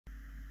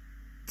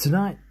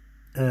Tonight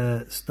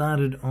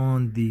started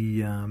on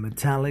the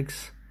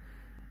metallics.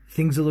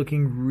 Things are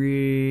looking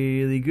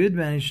really good.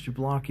 Managed to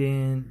block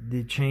in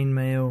the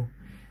chainmail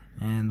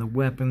and the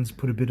weapons.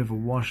 Put a bit of a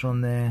wash on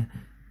there.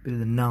 Bit of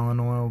the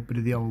Nuln Oil. Bit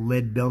of the old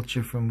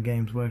Leadbelcher from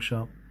Games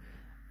Workshop.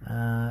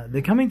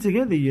 They're coming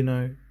together, you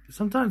know.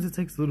 Sometimes it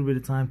takes a little bit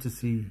of time to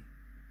see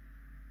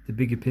the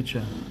bigger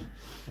picture.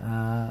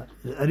 I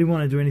didn't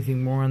want to do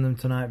anything more on them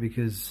tonight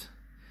because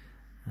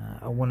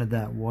I wanted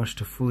that wash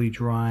to fully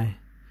dry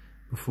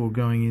before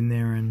going in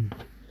there and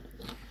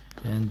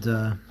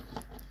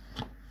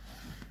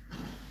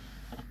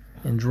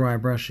dry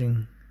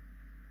brushing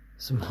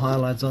some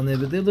highlights on there.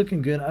 But they're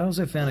looking good. I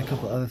also found a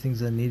couple of other things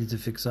that I needed to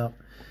fix up.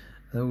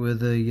 That were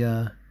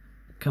the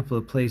couple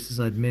of places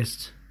I'd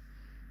missed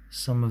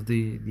some of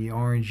the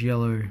orange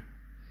yellow,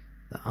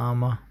 the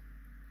armor.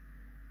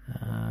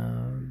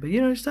 But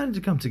you know, it's starting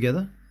to come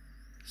together.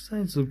 It's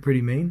starting to look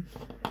pretty mean.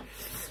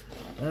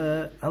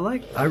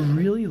 I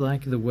really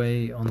like the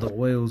way on the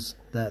oils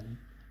that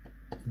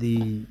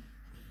the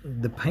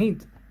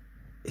paint,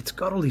 it's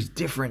got all these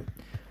different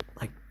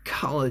like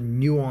color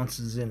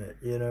nuances in it,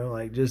 you know,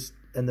 like just,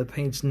 and the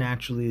paints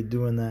naturally are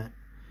doing that.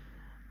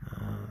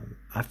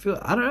 I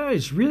don't know,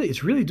 it's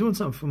really doing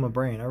something for my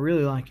brain. I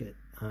really like it.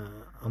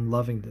 I'm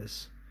loving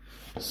this.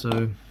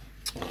 So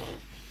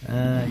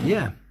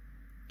yeah,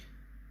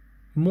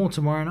 more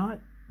tomorrow night.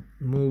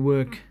 More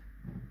work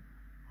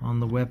on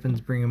the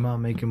weapons, bring them up,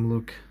 make them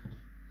look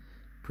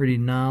pretty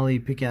gnarly,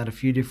 pick out a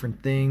few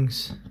different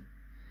things,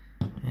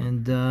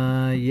 and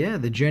yeah,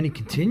 the journey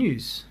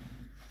continues.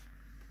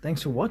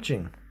 Thanks for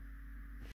watching.